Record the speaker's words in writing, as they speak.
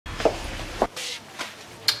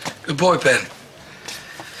Good boy, Ben.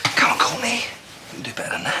 Come on, Courtney. You can do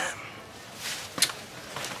better than that.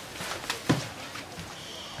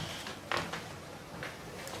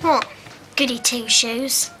 What? Goody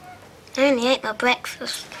two-shoes. I only ate my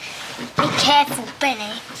breakfast. Be careful, Benny.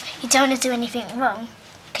 You don't want to do anything wrong,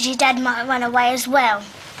 because your dad might run away as well.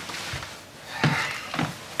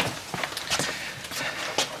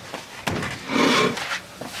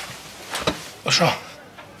 What's wrong?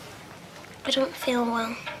 I don't feel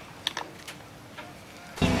well.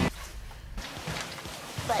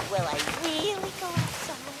 But will I really go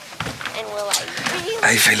outside? And will I really...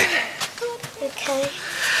 How you feeling? Okay.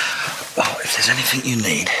 Oh, if there's anything you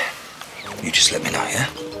need, you just let me know, yeah?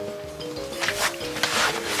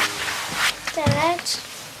 Dad?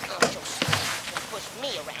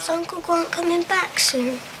 Is Uncle Grant coming back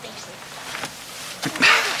soon?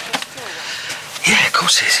 Yeah, of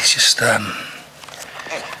course he is. He's just, well,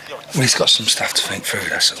 he's got some stuff to think through,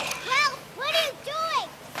 that's all. Ralph, what are you doing?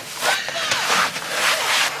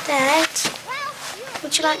 Dad,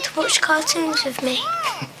 would you like to watch cartoons with me?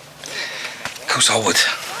 Of course I would.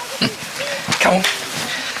 Come on,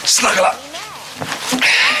 snuggle up.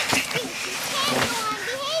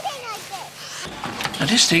 Now,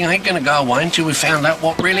 this thing ain't gonna go away until we found out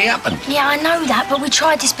what really happened. Yeah, I know that, but we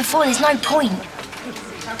tried this before. There's no point.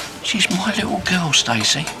 She's my little girl,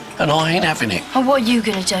 Stacey, and I ain't having it. Oh, what are you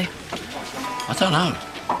gonna do? I don't know.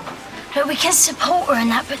 Look, we can support her and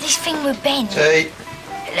that, but this thing with Ben... Hey.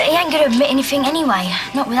 He ain't gonna admit anything anyway.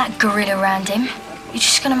 Not with that gorilla around him. You're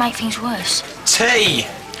just gonna make things worse. Tea!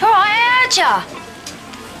 All right, I heard ya.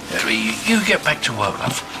 You get back to work,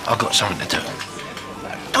 love. I've got something to do.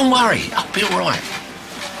 Don't worry, I'll be all right.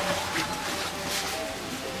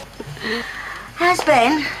 How's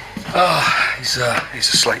Ben? Oh, he's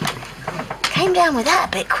asleep. Came down with that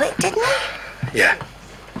a bit quick, didn't he? Yeah.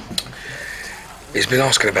 He's been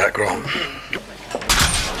asking about Grant.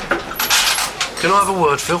 Can I have a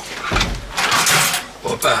word, Phil?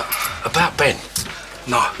 What about? About Ben.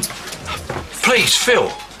 No. Please,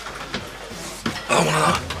 Phil. I don't want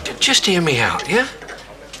to know. Just hear me out, yeah?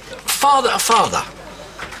 Father to father.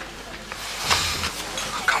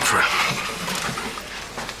 I'll come for her.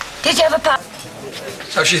 Did you have a pup?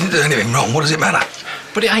 So she didn't do anything wrong. What does it matter?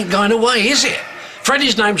 But it ain't going away, is it?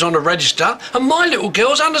 Freddie's name's on the register, and my little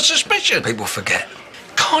girl's under suspicion. People forget.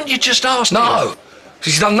 Can't you just ask No. him?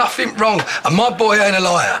 She's done nothing wrong, and my boy ain't a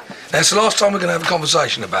liar. That's the last time we're going to have a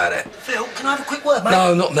conversation about it. Phil, can I have a quick word, mate?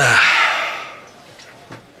 No, not now.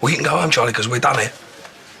 We can go home, Charlie, because we're done here.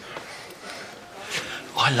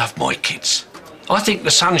 I love my kids. I think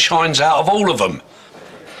the sun shines out of all of them.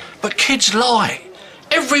 But kids lie.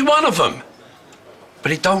 Every one of them.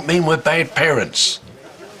 But it don't mean we're bad parents.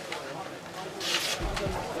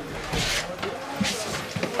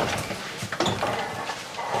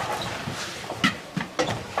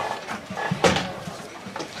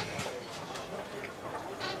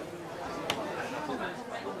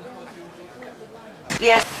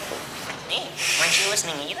 Yes. Hey, weren't you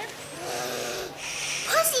listening either?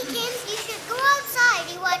 Pussykins, you should go outside.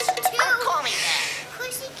 You watch too. Don't call me that.